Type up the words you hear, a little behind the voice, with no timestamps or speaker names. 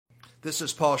This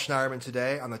is Paul Schneiderman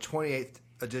today on the 28th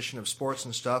edition of Sports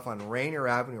and Stuff on Rainier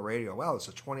Avenue Radio. Wow, it's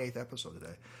the 28th episode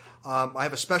today. I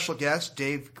have a special guest,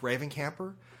 Dave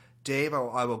Gravenkemper. Dave,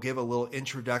 I will give a little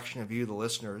introduction of you, the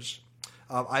listeners.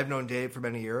 I've known Dave for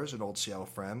many years, an old Seattle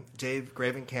friend. Dave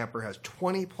Gravenkemper has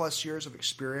 20-plus years of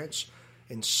experience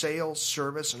in sales,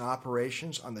 service, and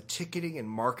operations on the ticketing and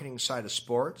marketing side of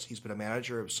sports. He's been a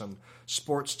manager of some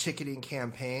sports ticketing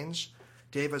campaigns.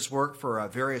 Dave has worked for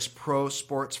various pro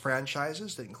sports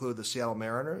franchises that include the Seattle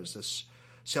Mariners, the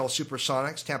Seattle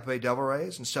Supersonics, Tampa Bay Devil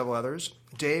Rays, and several others.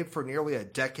 Dave, for nearly a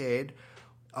decade,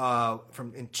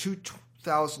 in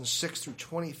 2006 through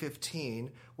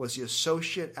 2015, was the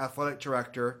Associate Athletic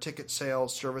Director, Ticket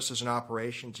Sales, Services, and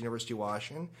Operations, University of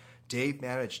Washington. Dave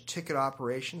managed ticket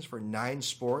operations for 9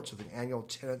 sports with an annual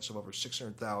attendance of over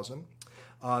 600,000.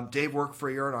 Dave worked for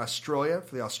a year in Australia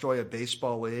for the Australia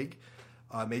Baseball League,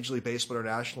 Major League Baseball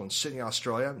International in Sydney,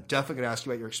 Australia. I'm definitely going to ask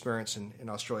you about your experience in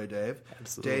Australia, Dave.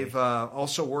 Absolutely. Dave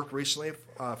also worked recently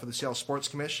for the Seattle Sports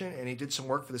Commission, and he did some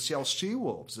work for the Seattle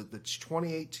Seawolves, the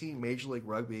 2018 Major League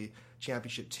Rugby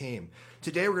Championship team.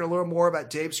 Today we're going to learn more about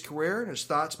Dave's career and his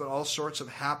thoughts about all sorts of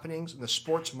happenings in the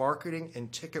sports marketing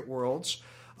and ticket worlds.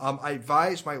 I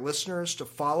advise my listeners to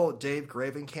follow Dave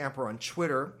Gravenkemper on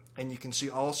Twitter, and you can see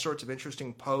all sorts of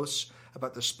interesting posts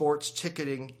about the sports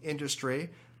ticketing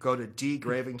industry. Go to D.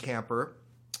 Gravenkemper,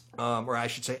 or I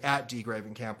should say at D.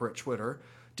 Gravenkemper at Twitter.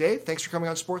 Dave, thanks for coming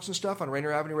on Sports and Stuff on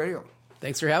Rainier Avenue Radio.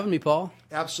 Thanks for having me, Paul.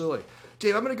 Absolutely.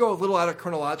 Dave, I'm going to go a little out of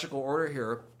chronological order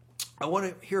here. I want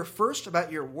to hear first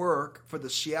about your work for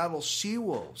the Seattle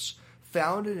Seawolves.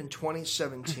 Founded in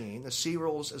 2017, the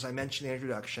Seawolves, as I mentioned in the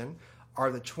introduction,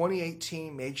 are the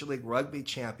 2018 Major League Rugby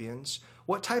champions.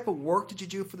 What type of work did you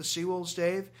do for the Seawolves,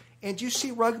 Dave? And do you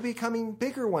see rugby becoming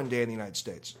bigger one day in the United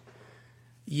States?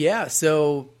 Yeah,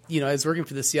 so, I was working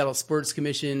for the Seattle Sports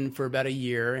Commission for about a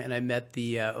year, and I met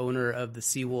the owner of the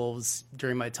Seawolves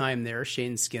during my time there,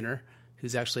 Shane Skinner,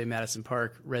 who's actually a Madison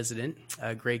Park resident,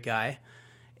 a great guy.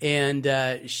 And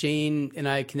Shane and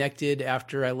I connected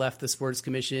after I left the Sports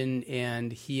Commission,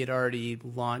 and he had already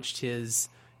launched his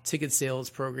ticket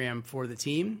sales program for the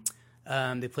team.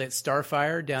 They play at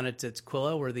Starfire down at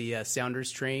Tequila, where the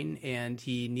Sounders train, and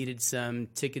he needed some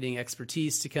ticketing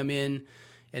expertise to come in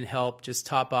and help just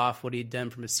top off what he'd done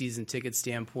from a season ticket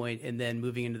standpoint, and then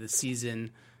moving into the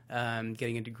season,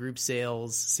 getting into group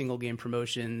sales, single game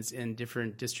promotions, and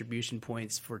different distribution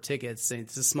points for tickets. And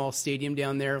it's a small stadium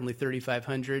down there, only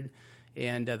 3,500,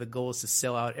 and the goal is to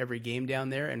sell out every game down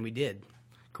there, and we did.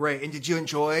 Great. And did you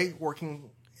enjoy working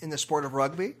in the sport of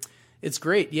rugby? It's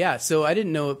great, yeah. So I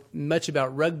didn't know much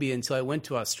about rugby until I went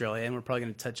to Australia, and we're probably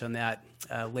going to touch on that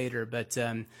later. But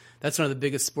that's one of the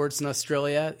biggest sports in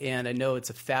Australia, and I know it's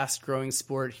a fast-growing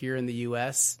sport here in the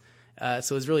U.S., so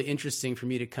it was really interesting for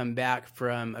me to come back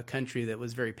from a country that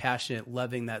was very passionate,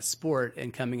 loving that sport,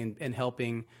 and coming and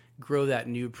helping grow that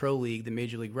new pro league, the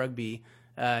Major League Rugby,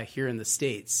 here in the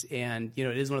States. And,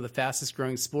 it is one of the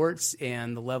fastest-growing sports,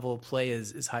 and the level of play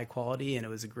is high quality, and it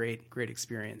was a great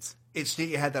experience. It's neat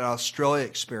you had that Australia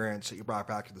experience that you brought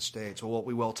back to the States. Well,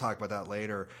 we will talk about that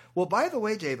later. Well, by the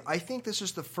way, Dave, I think this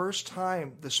is the first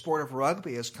time the sport of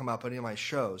rugby has come up on any of my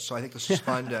shows. So I think this is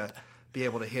fun to be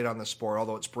able to hit on the sport.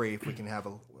 Although it's brief, we can have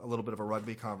a little bit of a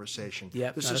rugby conversation.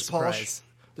 Yep, this not is a surprise.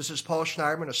 This is Paul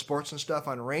Schneiderman of Sports and Stuff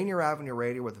on Rainier Avenue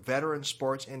Radio with veteran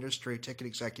sports industry ticket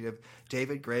executive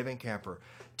David Gravenkemper.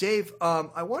 Dave,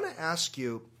 I want to ask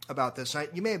you about this.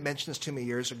 You may have mentioned this to me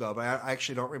years ago, but I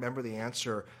actually don't remember the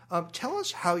answer. Tell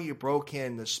us how you broke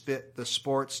in the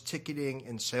sports ticketing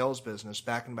and sales business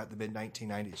back in about the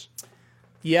mid-1990s.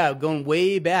 Yeah, going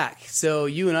way back. So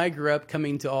you and I grew up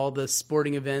coming to all the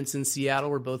sporting events in Seattle.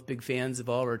 We're both big fans of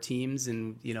all of our teams,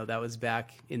 and that was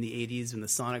back in the 80s when the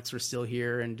Sonics were still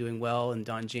here and doing well, and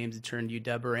Don James had turned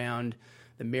UW around.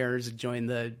 The Mariners had joined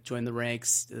the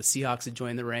ranks. The Seahawks had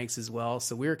joined the ranks as well.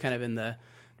 So we were kind of in the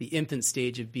infant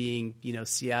stage of being,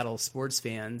 Seattle sports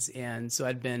fans. And so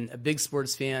I'd been a big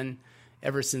sports fan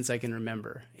ever since I can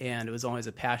remember. And it was always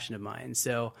a passion of mine.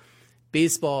 So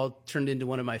baseball turned into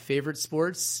one of my favorite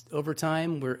sports over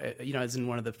time. I was in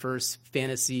one of the first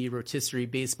fantasy rotisserie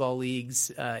baseball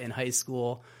leagues in high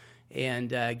school. And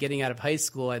getting out of high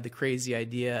school, I had the crazy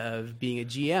idea of being a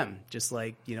GM, just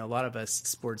like, a lot of us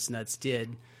sports nuts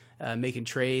did, making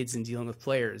trades and dealing with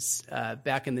players.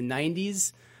 Back in the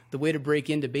 90s, the way to break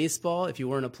into baseball, if you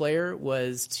weren't a player,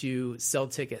 was to sell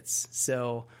tickets.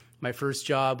 So my first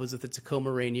job was with the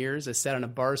Tacoma Rainiers. I sat on a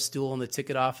bar stool in the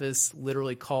ticket office,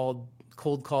 literally cold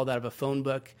called out of a phone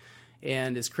book.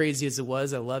 And as crazy as it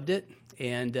was, I loved it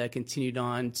and continued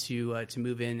on to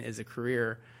move in as a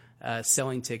career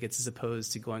selling tickets as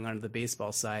opposed to going onto the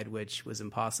baseball side, which was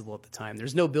impossible at the time.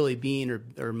 There's no Billy Bean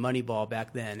or Moneyball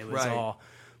back then. It was all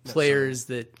players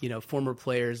that, former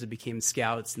players that became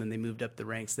scouts, and then they moved up the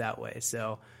ranks that way.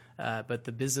 So, but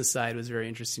the business side was very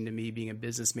interesting to me, being a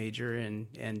business major and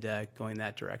going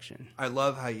that direction. I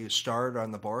love how you started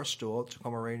on the bar stool at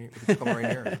Tacoma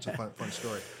Rainier. It's a fun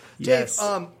story. Yes.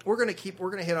 Dave, we're going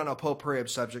to hit on a potpourri of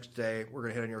subjects today. We're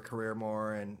going to hit on your career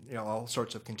more and all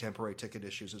sorts of contemporary ticket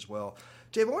issues as well.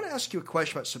 Dave, I want to ask you a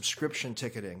question about subscription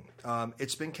ticketing.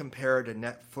 It's been compared to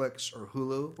Netflix or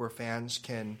Hulu, where fans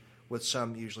can, with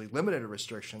some usually limited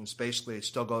restrictions, basically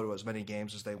still go to as many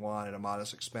games as they want at a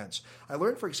modest expense. I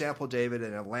learned, for example, David,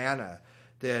 in Atlanta,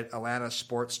 that Atlanta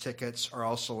sports tickets are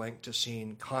also linked to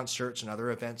seeing concerts and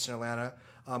other events in Atlanta.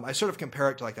 I sort of compare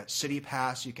it to like that city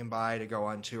pass you can buy to go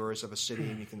on tours of a city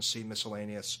and you can see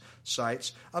miscellaneous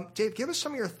sites. Dave, give us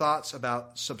some of your thoughts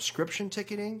about subscription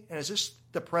ticketing, and is this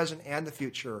the present and the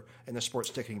future in the sports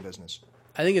ticketing business?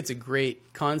 I think it's a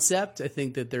great concept. I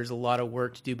think that there's a lot of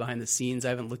work to do behind the scenes. I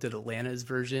haven't looked at Atlanta's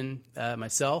version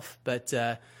myself, but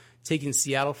taking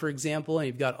Seattle, for example, and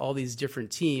you've got all these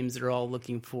different teams that are all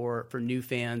looking for new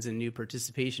fans and new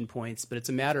participation points, but it's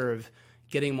a matter of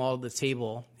getting them all to the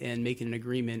table and making an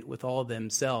agreement with all of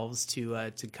themselves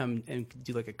to come and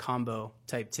do like a combo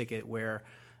type ticket where,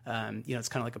 it's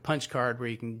kind of like a punch card where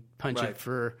you can punch it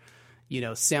for,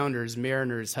 Sounders,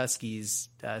 Mariners, Huskies,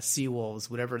 Seawolves,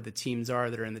 whatever the teams are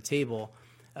that are in the table.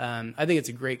 I think it's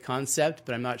a great concept,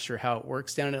 but I'm not sure how it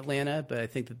works down in Atlanta. But I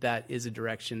think that is a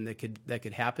direction that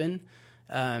could happen,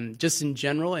 just in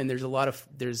general. And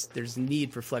there's there's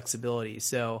need for flexibility.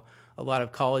 So a lot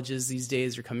of colleges these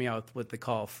days are coming out with what they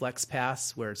call a flex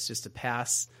pass, where it's just a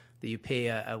pass that you pay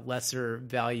a lesser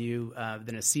value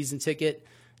than a season ticket.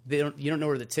 You don't know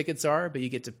where the tickets are, but you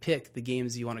get to pick the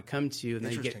games you want to come to, and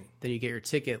then you get your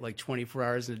ticket like 24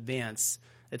 hours in advance.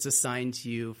 It's assigned to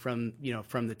you from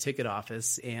the ticket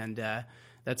office, and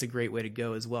that's a great way to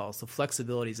go as well. So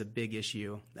flexibility is a big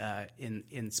issue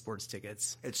in sports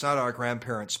tickets. It's not our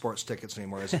grandparents' sports tickets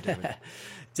anymore, is it, David?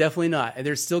 Definitely not. And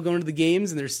they're still going to the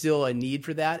games, and there's still a need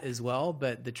for that as well.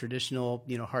 But the traditional,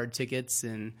 hard tickets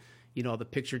and the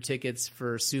picture tickets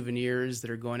for souvenirs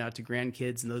that are going out to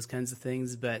grandkids and those kinds of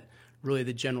things. But really,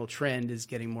 the general trend is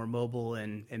getting more mobile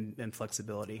and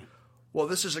flexibility. Well,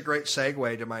 this is a great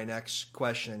segue to my next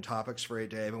question and topics for you,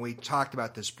 Dave. And we talked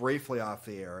about this briefly off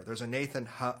the air. There's a Nathan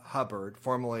Hubbard,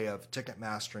 formerly of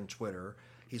Ticketmaster and Twitter.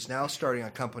 He's now starting a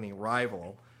company,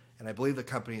 Rival, and I believe the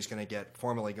company is going to get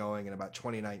formally going in about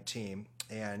 2019.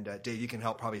 And Dave, you can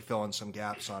help probably fill in some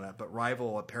gaps on it. But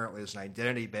Rival apparently is an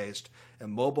identity-based and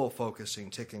mobile-focusing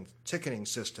ticketing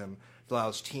system that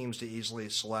allows teams to easily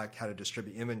select how to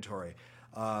distribute inventory.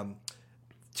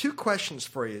 Two questions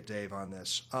for you, Dave, on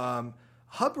this.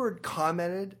 Hubbard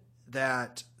commented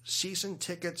that season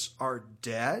tickets are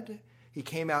dead. He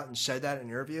came out and said that in an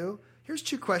interview. Here's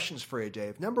two questions for you,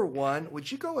 Dave. Number one, would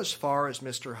you go as far as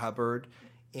Mr. Hubbard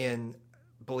in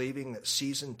believing that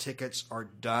season tickets are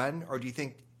done, or do you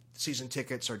think season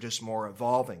tickets are just more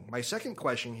evolving? My second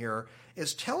question here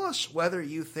is, tell us whether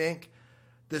you think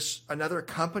another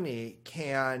company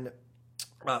can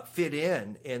fit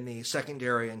in the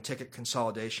secondary and ticket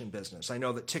consolidation business. I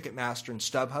know that Ticketmaster and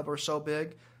StubHub are so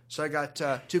big, so I got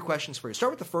two questions for you.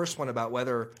 Start with the first one about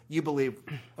whether you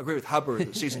agree with Hubbard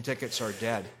that season tickets are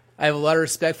dead. I have a lot of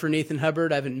respect for Nathan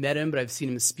Hubbard. I haven't met him, but I've seen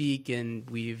him speak, and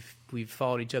we've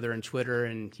followed each other on Twitter,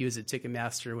 and he was at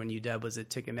Ticketmaster when UW was at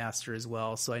Ticketmaster as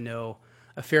well, so I know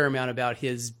a fair amount about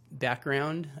his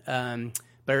background.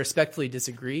 But I respectfully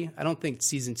disagree. I don't think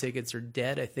season tickets are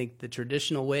dead. I think the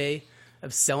traditional way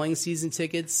of selling season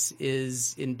tickets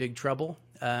is in big trouble.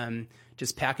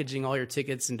 Just packaging all your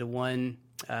tickets into one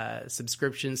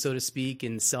subscription, so to speak,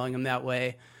 and selling them that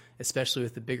way, especially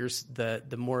with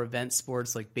the more event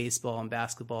sports like baseball and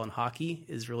basketball and hockey,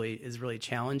 is really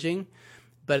challenging.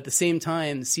 But at the same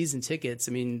time, season tickets,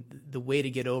 I mean, the way to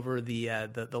get over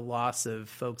the loss of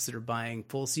folks that are buying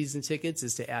full season tickets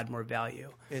is to add more value.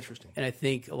 Interesting. And I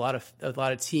think a lot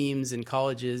of teams and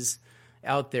colleges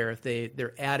out there, if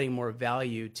they're adding more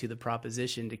value to the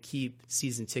proposition to keep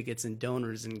season tickets and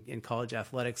donors in college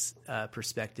athletics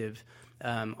perspective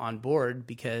on board,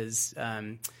 because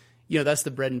that's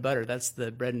the bread and butter. That's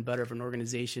the bread and butter of an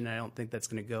organization. I don't think that's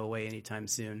going to go away anytime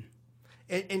soon.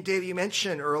 And Dave, you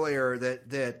mentioned earlier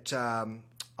that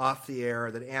off the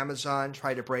air that Amazon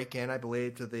tried to break in, I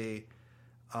believe, to the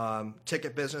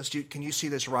ticket business. Can you see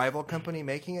this Rival company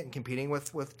making it and competing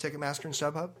with Ticketmaster and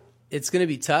StubHub? It's going to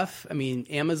be tough. I mean,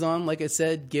 Amazon, like I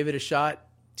said, gave it a shot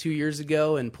 2 years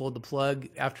ago and pulled the plug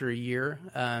after a year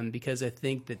because I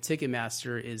think that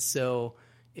Ticketmaster is so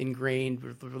ingrained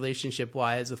relationship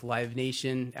wise with Live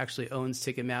Nation, actually owns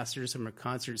Ticketmasters from a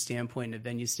concert standpoint and a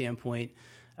venue standpoint.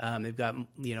 They've got,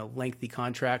 lengthy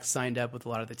contracts signed up with a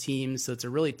lot of the teams. So it's a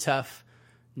really tough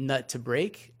nut to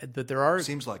break, but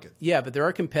seems like it. Yeah, but there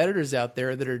are competitors out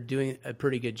there that are doing a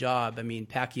pretty good job. I mean,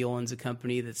 Pacquiao's a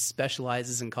company that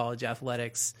specializes in college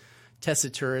athletics.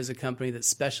 Tessitura is a company that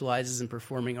specializes in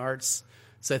performing arts.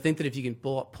 So I think that if you can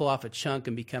pull off a chunk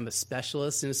and become a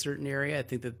specialist in a certain area, I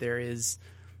think that there is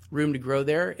room to grow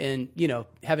there. And,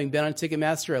 having been on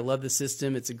Ticketmaster, I love the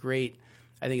system. I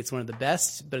think it's one of the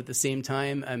best, but at the same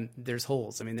time, there's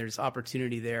holes. I mean, there's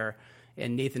opportunity there.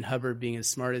 And Nathan Hubbard, being as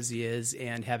smart as he is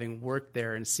and having worked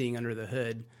there and seeing under the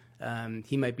hood,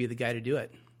 he might be the guy to do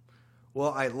it.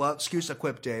 Well, excuse the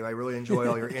quip, Dave. I really enjoy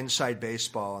all your inside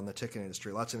baseball on the ticket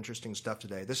industry. Lots of interesting stuff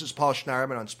today. This is Paul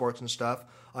Schneiderman on Sports and Stuff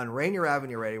on Rainier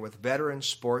Avenue Radio with veteran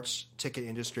sports ticket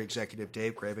industry executive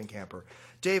Dave Gravenkemper.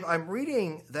 Dave, I'm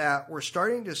reading that we're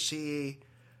starting to see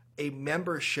a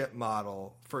membership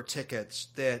model for tickets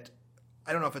that,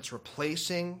 I don't know if it's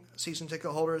replacing season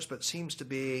ticket holders, but seems to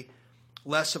be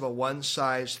less of a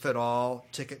one-size-fit-all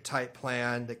ticket type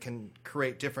plan that can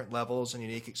create different levels and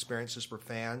unique experiences for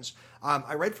fans.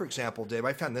 I read, for example, Dave,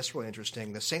 I found this really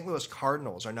interesting. The St. Louis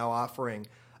Cardinals are now offering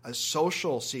a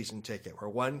social season ticket where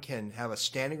one can have a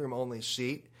standing room only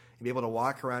seat and be able to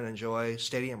walk around and enjoy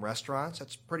stadium restaurants.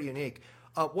 That's pretty unique.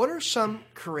 What are some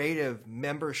creative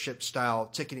membership style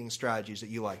ticketing strategies that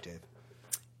you like, Dave?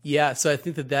 Yeah, so I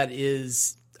think that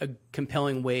is a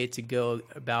compelling way to go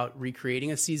about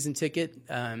recreating a season ticket.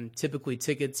 Typically,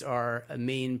 tickets are a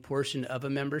main portion of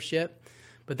a membership,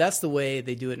 but that's the way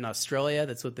they do it in Australia.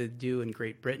 That's what they do in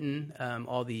Great Britain.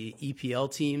 All the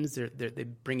EPL teams, they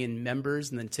bring in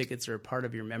members, and then tickets are a part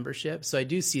of your membership. So I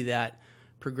do see that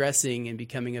progressing and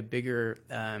becoming a bigger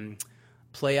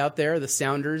play out there. The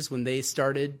Sounders, when they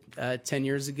started 10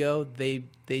 years ago, they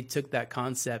took that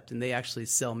concept and they actually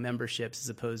sell memberships as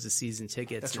opposed to season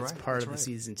tickets. It's part of the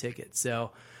season ticket.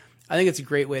 So I think it's a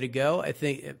great way to go. I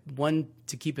think one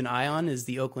to keep an eye on is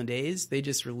the Oakland A's. They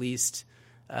just released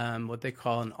what they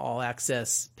call an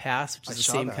all-access pass, which is the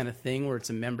same kind of thing where it's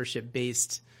a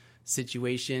membership-based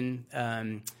situation.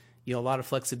 A lot of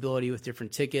flexibility with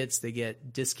different tickets. They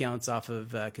get discounts off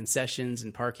of concessions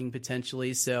and parking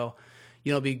potentially. So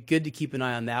it'll be good to keep an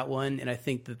eye on that one. And I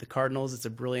think that the Cardinals, it's a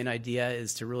brilliant idea,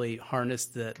 is to really harness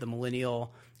the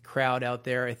millennial crowd out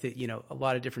there. I think, a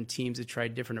lot of different teams have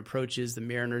tried different approaches. The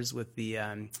Mariners with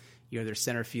the, their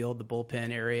center field, the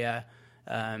bullpen area.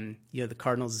 The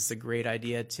Cardinals is a great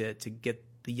idea to get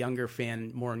the younger fan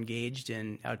more engaged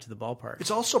and out to the ballpark. It's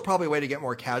also probably a way to get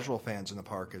more casual fans in the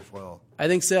park as well. I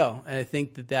think so. And I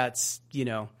think that's,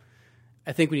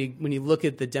 I think when you look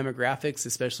at the demographics,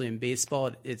 especially in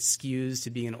baseball, it skews to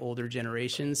being an older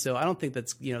generation. So I don't think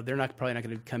that's, they're probably not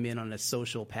going to come in on a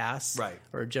social pass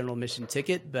or a general admission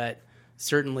ticket, but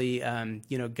certainly,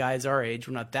 guys our age,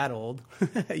 we're not that old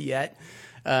yet.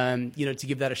 To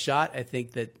give that a shot, I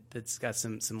think that's got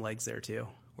some legs there too.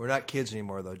 We're not kids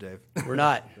anymore, though, Dave. We're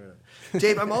not.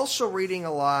 Dave, I'm also reading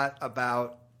a lot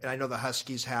about, and I know the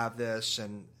Huskies have this,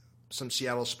 and some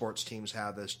Seattle sports teams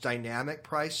have this, dynamic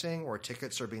pricing where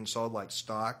tickets are being sold like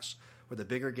stocks, where the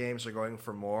bigger games are going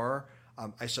for more.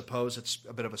 I suppose it's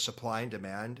a bit of a supply and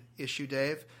demand issue,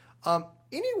 Dave.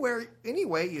 Any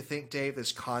way you think, Dave,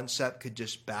 this concept could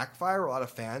just backfire? A lot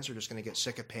of fans are just going to get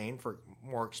sick of paying for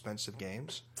more expensive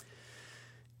games.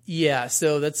 Yeah,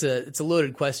 so it's a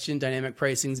loaded question. Dynamic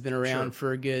pricing's been around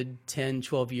for a good 10,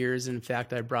 12 years. In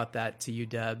fact, I brought that to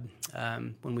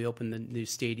UW when we opened the new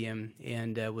stadium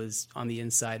and was on the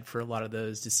inside for a lot of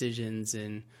those decisions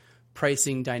and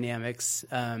pricing dynamics.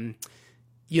 I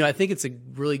think it's a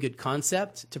really good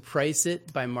concept to price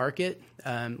it by market.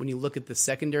 When you look at the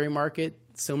secondary market,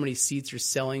 so many seats are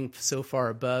selling so far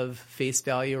above face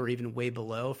value or even way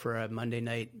below for a Monday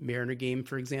night Mariner game,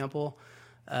 for example.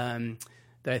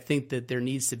 That I think that there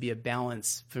needs to be a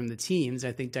balance from the teams.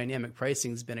 I think dynamic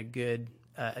pricing has been a good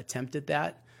attempt at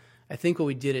that. I think what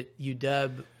we did at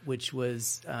UW, which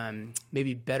was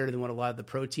maybe better than what a lot of the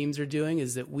pro teams are doing,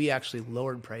 is that we actually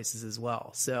lowered prices as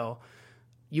well. So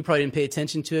you probably didn't pay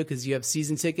attention to it because you have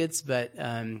season tickets, but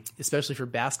especially for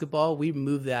basketball, we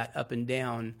moved that up and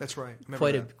down. That's right.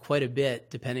 Quite a bit,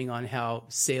 depending on how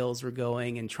sales were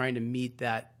going and trying to meet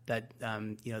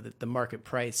the market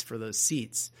price for those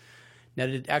seats. Now,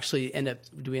 do we end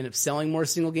up selling more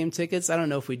single game tickets? I don't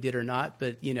know if we did or not,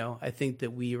 but I think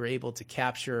that we were able to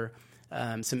capture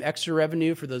some extra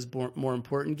revenue for those more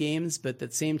important games. But at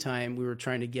the same time, we were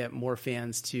trying to get more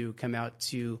fans to come out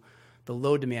to the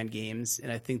low demand games,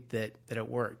 and I think that it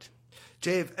worked.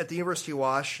 Dave, at the University of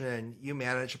Washington, you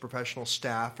managed a professional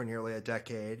staff for nearly a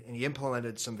decade, and you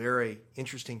implemented some very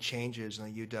interesting changes in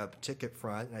the UW ticket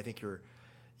front. And I think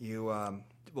you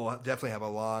will definitely have a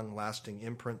long-lasting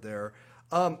imprint there.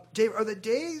 Dave, are the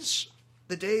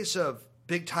days of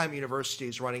big-time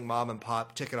universities running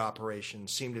mom-and-pop ticket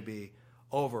operations seem to be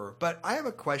over? But I have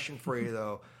a question for you,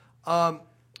 though.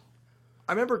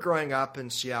 I remember growing up in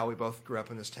Seattle. We both grew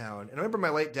up in this town. And I remember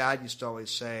my late dad used to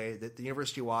always say that the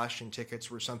University of Washington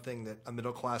tickets were something that a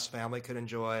middle-class family could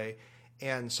enjoy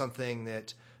and something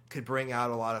that could bring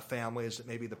out a lot of families that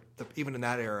maybe even in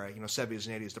that era, 70s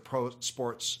and 80s, the pro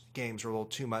sports games were a little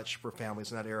too much for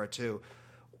families in that era too.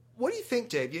 What do you think,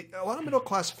 Dave? A lot of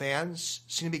middle-class fans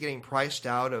seem to be getting priced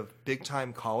out of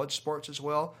big-time college sports as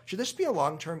well. Should this be a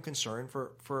long-term concern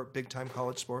for big-time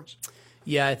college sports?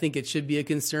 Yeah, I think it should be a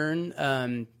concern.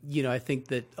 I think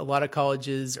that a lot of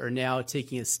colleges are now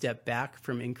taking a step back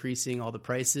from increasing all the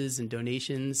prices and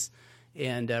donations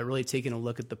and really taking a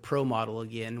look at the pro model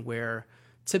again, where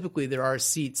typically there are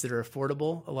seats that are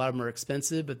affordable. A lot of them are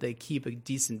expensive, but they keep a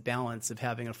decent balance of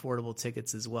having affordable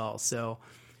tickets as well. So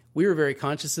we were very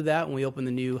conscious of that when we opened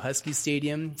the new Husky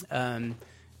Stadium.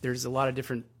 There's a lot of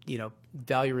different,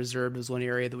 Value Reserved was one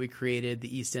area that we created.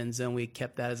 The East End Zone, we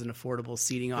kept that as an affordable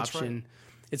seating option. Right.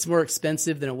 It's more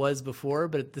expensive than it was before,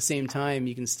 but at the same time,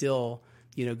 you can still,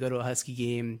 go to a Husky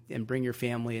game and bring your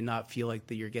family and not feel like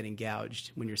that you're getting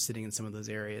gouged when you're sitting in some of those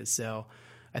areas. So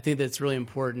I think that's really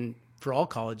important for all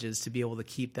colleges to be able to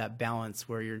keep that balance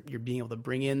where you're being able to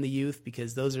bring in the youth,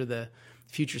 because those are the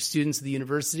future students of the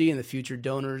university and the future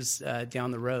donors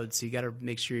down the road. So you got to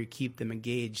make sure you keep them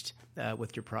engaged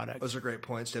with your product. Those are great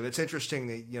points, Dave. It's interesting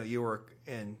that you were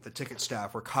in the ticket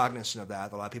staff were cognizant of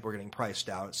that. A lot of people are getting priced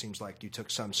out. It seems like you took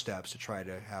some steps to try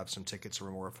to have some tickets that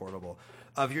were more affordable.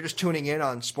 If you're just tuning in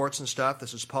on Sports and Stuff,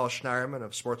 this is Paul Schneiderman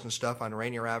of Sports and Stuff on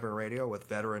Rainier Avenue Radio with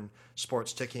veteran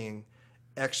sports ticketing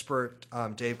expert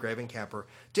Dave Gravenkemper.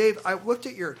 Dave, I looked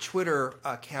at your Twitter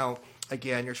account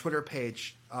again, your Twitter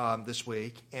page this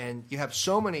week, and you have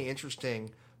so many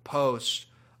interesting posts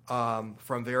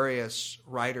from various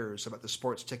writers about the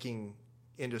sports ticketing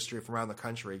industry from around the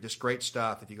country. Just great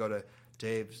stuff. If you go to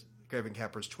Dave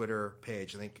Gravenkemper's Twitter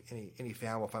page, I think any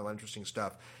fan will find a lot of interesting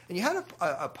stuff. And you had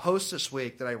a post this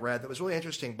week that I read that was really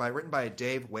interesting, written by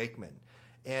Dave Wakeman.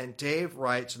 And Dave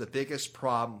writes, the biggest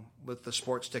problem with the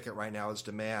sports ticket right now is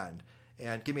demand.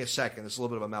 And give me a second, it's a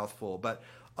little bit of a mouthful. But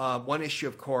one issue,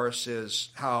 of course, is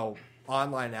how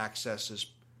online access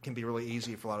can be really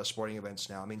easy for a lot of sporting events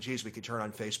now. I mean, geez, we could turn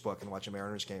on Facebook and watch a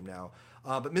Mariners game now.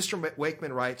 But Mr.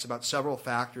 Wakeman writes about several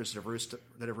factors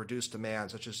that have reduced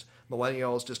demand, such as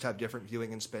millennials just have different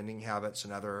viewing and spending habits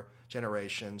than other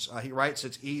generations. He writes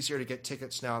it's easier to get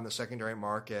tickets now in the secondary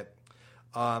market.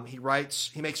 He makes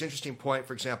an interesting point.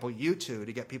 For example, U2,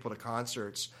 to get people to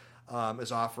concerts,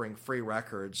 is offering free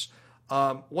records.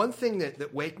 One thing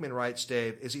that Wakeman writes,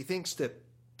 Dave, is he thinks that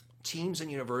teams and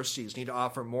universities need to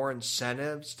offer more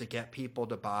incentives to get people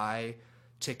to buy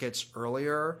tickets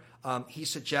earlier. He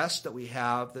suggests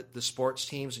that the sports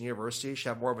teams and universities should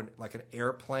have more of an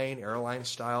airline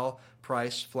style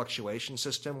price fluctuation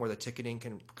system where the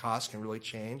ticketing cost can really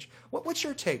change. What's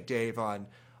your take, Dave, on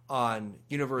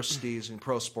universities and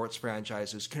pro sports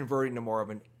franchises converting to more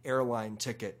of an airline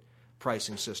ticket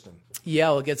pricing system? Yeah,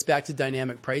 well, it gets back to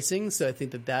dynamic pricing. So I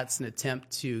think that's an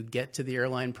attempt to get to the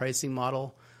airline pricing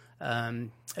model.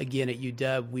 Again, at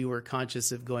UW, we were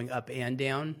conscious of going up and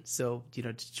down. So,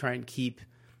 to try and keep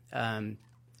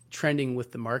trending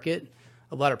with the market.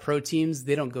 A lot of pro teams,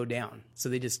 they don't go down. So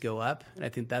they just go up. And I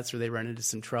think that's where they run into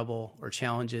some trouble or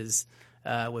challenges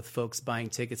with folks buying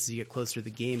tickets as you get closer to the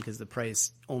game, because the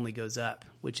price only goes up,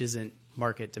 which isn't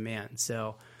market demand.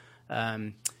 So,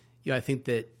 I think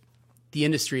that the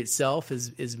industry itself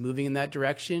is moving in that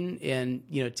direction. And,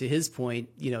 to his point,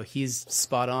 he's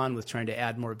spot on with trying to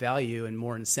add more value and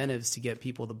more incentives to get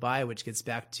people to buy, which gets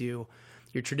back to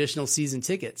your traditional season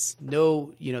tickets.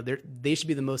 They should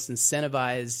be the most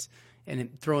incentivized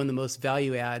and throw in the most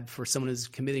value add for someone who's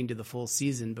committing to the full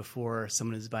season before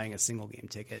someone who's buying a single game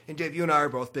ticket. And Dave, you and I are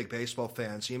both big baseball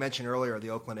fans. You mentioned earlier the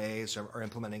Oakland A's are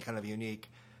implementing kind of a unique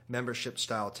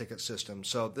membership-style ticket system.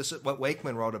 So this is what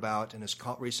Wakeman wrote about in his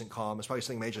recent column. It's probably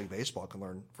something Major League Baseball can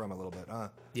learn from a little bit.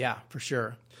 Yeah, for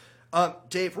sure.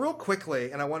 Dave, real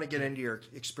quickly, and I want to get into your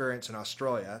experience in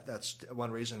Australia. That's one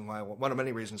of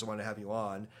many reasons I wanted to have you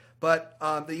on. But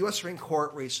the U.S. Supreme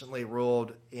Court recently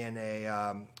ruled in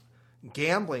a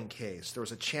gambling case. There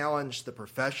was a challenge to the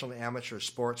Professional and Amateur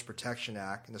Sports Protection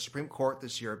Act, and the Supreme Court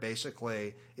this year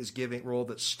basically is ruled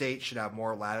that states should have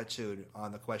more latitude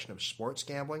on the question of sports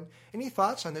gambling. Any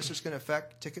thoughts on this is going to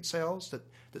affect ticket sales,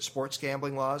 that sports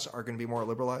gambling laws are going to be more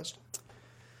liberalized?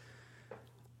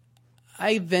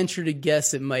 I venture to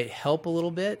guess it might help a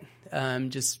little bit.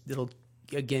 It'll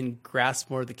again grasp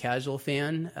more of the casual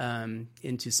fan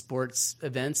into sports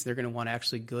events. They're going to want to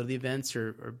actually go to the events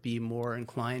or be more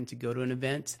inclined to go to an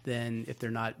event than if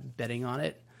they're not betting on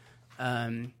it.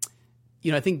 I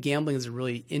think gambling is a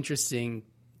really interesting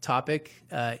topic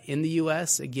in the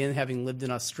U.S. Again, having lived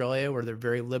in Australia where they're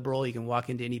very liberal, you can walk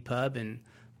into any pub and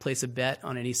place a bet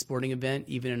on any sporting event,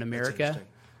 even in America.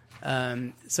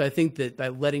 So I think that by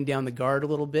letting down the guard a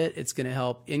little bit, it's going to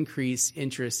help increase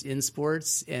interest in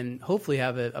sports and hopefully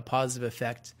have a positive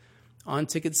effect on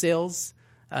ticket sales.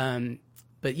 But,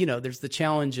 there's the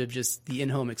challenge of just the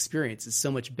in-home experience is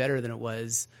so much better than it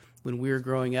was when we were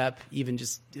growing up, even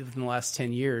just within the last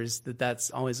 10 years, that's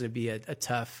always going to be a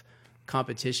tough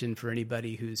competition for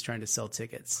anybody who's trying to sell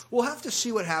tickets. We'll have to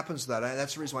see what happens to that.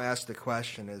 That's the reason why I asked the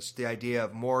question, is the idea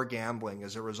of more gambling.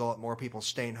 As a result, more people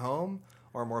staying home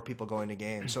or more people going to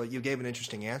games? So you gave an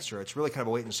interesting answer. It's really kind of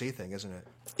a wait and see thing, isn't it?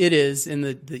 It is, and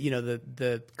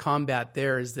the combat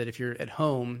there is that if you're at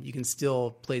home, you can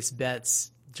still place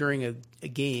bets during a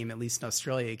game. At least in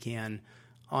Australia, you can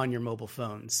on your mobile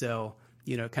phone. So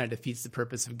it kind of defeats the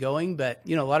purpose of going. But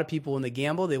a lot of people when they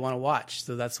gamble, they want to watch.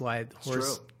 So that's why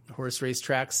horse race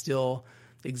tracks still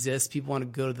exist. People want to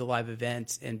go to the live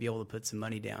event and be able to put some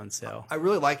money down. So I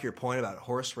really like your point about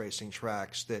horse racing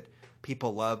tracks, that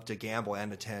people love to gamble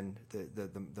and attend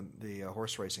the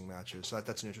horse racing matches. So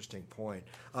that's an interesting point.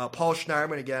 Paul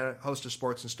Schneiderman, again, host of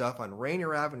Sports and Stuff on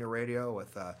Rainier Avenue Radio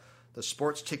with the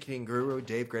sports ticketing guru,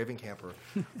 Dave Gravenkemper.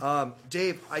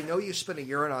 Dave, I know you spent a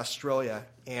year in Australia,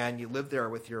 and you lived there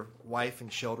with your wife and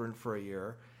children for a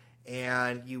year,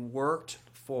 and you worked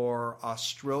for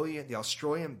the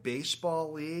Australian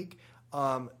Baseball League.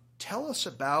 Tell us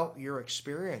about your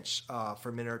experience for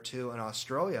a minute or two in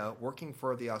Australia working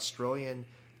for the Australian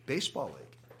Baseball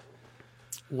League.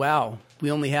 Wow. We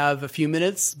only have a few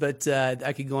minutes, but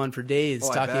I could go on for days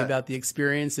talking about the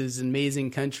experience. It's an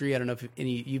amazing country. I don't know if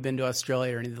you've been to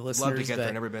Australia or any of the listeners. Love to get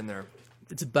there. Never been there.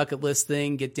 It's a bucket list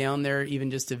thing. Get down there,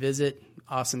 even just to visit.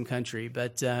 Awesome country.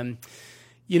 But,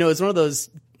 it's one of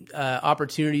those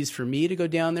opportunities for me to go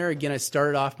down there. Again, I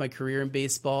started off my career in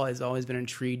baseball. I've always been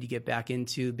intrigued to get back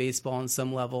into baseball on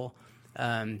some level.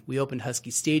 We opened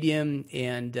Husky Stadium,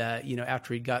 and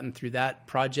after we'd gotten through that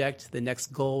project, the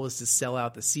next goal was to sell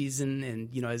out the season.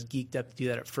 And I was geeked up to do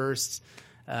that at first,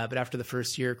 but after the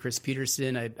first year, Chris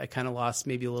Peterson, I kind of lost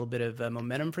maybe a little bit of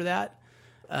momentum for that.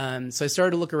 So I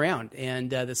started to look around, and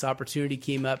this opportunity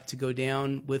came up to go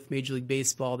down with Major League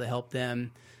Baseball to help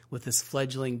them with this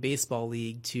fledgling baseball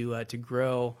league to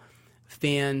grow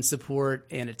fan support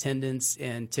and attendance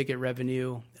and ticket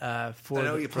revenue for I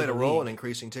know you played a role in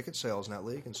increasing ticket sales in that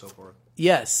league and so forth.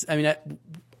 Yes. I mean,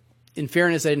 in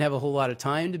fairness, I didn't have a whole lot of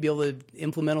time to be able to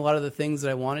implement a lot of the things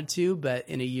that I wanted to, but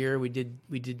in a year we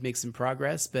did make some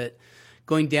progress. But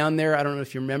going down there, I don't know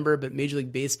if you remember, but Major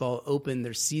League Baseball opened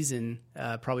their season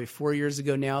probably 4 years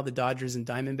ago now, the Dodgers and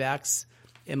Diamondbacks.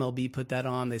 MLB put that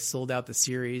on. They sold out the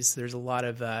series. There's a lot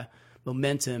of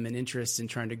momentum and interest in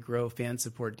trying to grow fan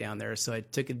support down there. So I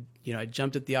I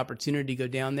jumped at the opportunity to go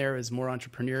down there. It was more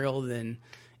entrepreneurial than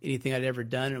anything I'd ever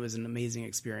done. It was an amazing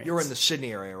experience. You were in the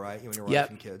Sydney area, right? When you were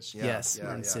watching kids. Yeah, yes,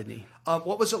 we're in Sydney.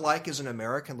 What was it like as an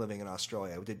American living in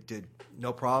Australia? Did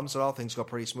no problems at all? Things go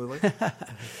pretty smoothly?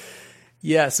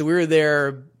 Yeah, so we were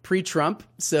there pre-Trump.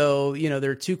 So,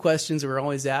 there are two questions that were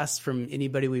always asked from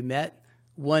anybody we met.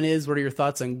 One is, what are your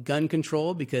thoughts on gun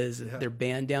control? Because they're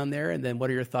banned down there. And then what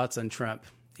are your thoughts on Trump?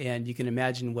 And you can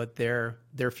imagine what their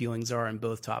feelings are on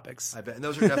both topics. I bet. And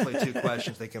those are definitely two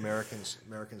questions I think Americans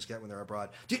get when they're abroad.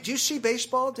 Do you see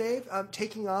baseball, Dave,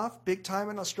 taking off big time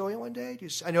in Australia one day?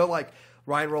 I know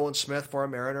Ryan Rowland-Smith,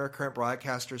 former Mariner, current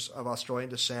broadcasters of Australian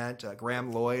descent,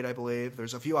 Graham Lloyd, I believe.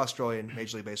 There's a few Australian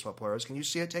Major League Baseball players. Can you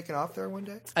see it taking off there one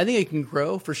day? I think it can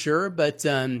grow for sure, but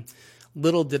a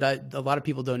lot of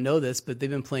people don't know this, but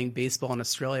they've been playing baseball in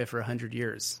Australia for 100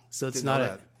 years. So it's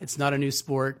not a new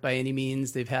sport by any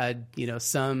means. They've had,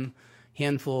 some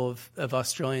handful of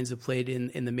Australians have played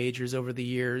in the majors over the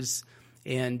years.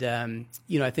 And,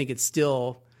 I think it's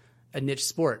still a niche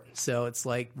sport. So it's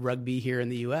like rugby here in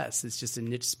the U.S. It's just a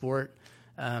niche sport.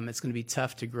 It's going to be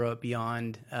tough to grow it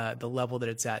beyond the level that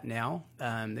it's at now.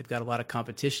 They've got a lot of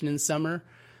competition in summer.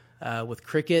 With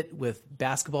cricket, with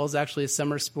basketball is actually a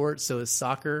summer sport, so is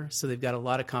soccer. So they've got a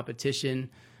lot of competition.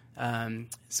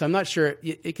 So I'm not sure.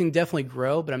 It can definitely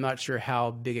grow, but I'm not sure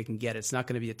how big it can get. It's not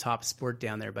going to be a top sport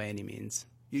down there by any means.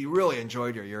 You really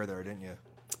enjoyed your year there, didn't you?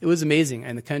 It was amazing,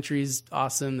 and the country's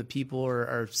awesome. The people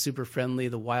are super friendly.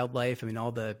 The wildlife, I mean,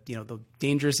 all the the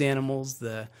dangerous animals,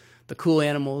 the cool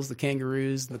animals, the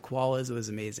kangaroos, the koalas. It was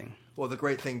amazing. Well, the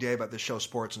great thing, Dave, about this show,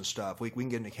 sports and stuff, we can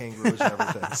get into kangaroos and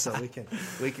everything, so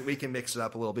we can mix it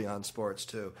up a little beyond sports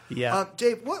too. Yeah,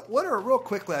 Dave, what are real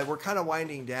quickly? We're kind of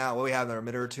winding down. Well, we have another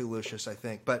minute or two, Lucius, I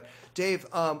think. But Dave,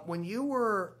 when you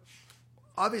were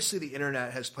obviously the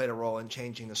internet has played a role in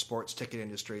changing the sports ticket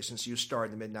industry since you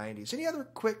started in the mid '90s. Any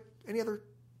other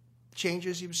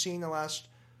changes you've seen in the last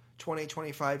 20,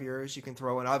 25 years you can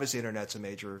throw in? Obviously, internet's a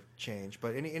major change,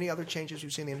 but any other changes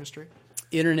you've seen in the industry?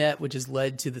 Internet, which has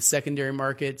led to the secondary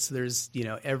market. So there's,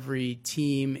 every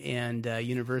team and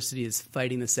university is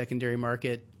fighting the secondary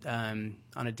market on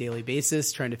a daily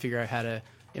basis, trying to figure out how to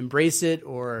embrace it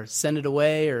or send it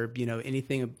away, or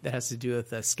anything that has to do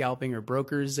with scalping or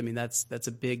brokers. I mean, that's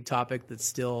a big topic that's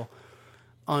still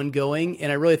ongoing,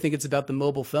 and I really think it's about the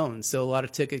mobile phone. So a lot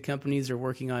of ticket companies are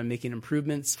working on making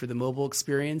improvements for the mobile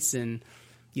experience, and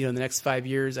in the next 5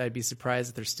 years, I'd be surprised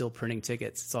if they're still printing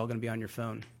tickets. It's all going to be on your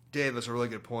phone. Dave, those are really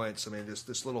good points. I mean,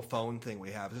 this little phone thing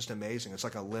we have is just amazing. It's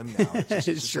like a limb now.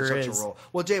 It's sure such is. a role.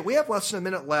 Well, Dave, we have less than a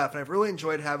minute left, and I've really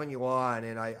enjoyed having you on,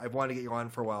 and I wanted to get you on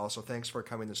for a while, so thanks for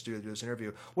coming to the studio to do this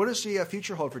interview. What does the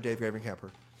future hold for Dave Gravenkemper?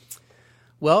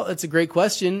 Well, that's a great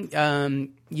question.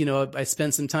 I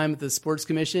spent some time at the Sports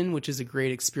Commission, which is a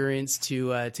great experience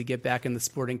to get back in the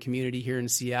sporting community here in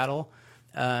Seattle.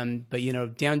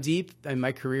 But down deep,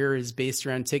 my career is based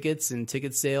around tickets and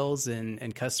ticket sales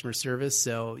and customer service.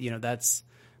 So, that's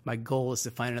my goal, is to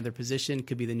find another position.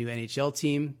 Could be the new NHL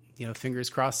team,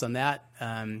 fingers crossed on that.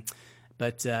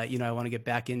 But I want to get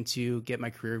back get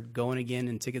my career going again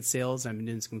in ticket sales. I've been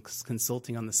doing some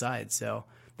consulting on the side. So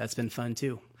that's been fun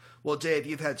too. Well, Dave,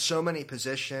 you've had so many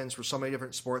positions for so many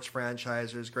different sports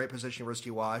franchises. Great position at University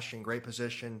of Washington, great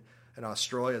position in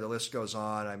Australia. The list goes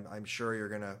on. I'm sure you're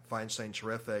going to find something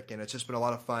terrific, and it's just been a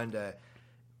lot of fun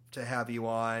to have you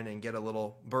on and get a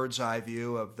little bird's eye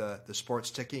view of the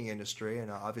sports ticketing industry. And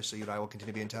obviously, you and I will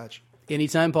continue to be in touch.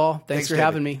 Anytime, Paul. Thanks for David.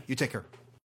 having me. You take care.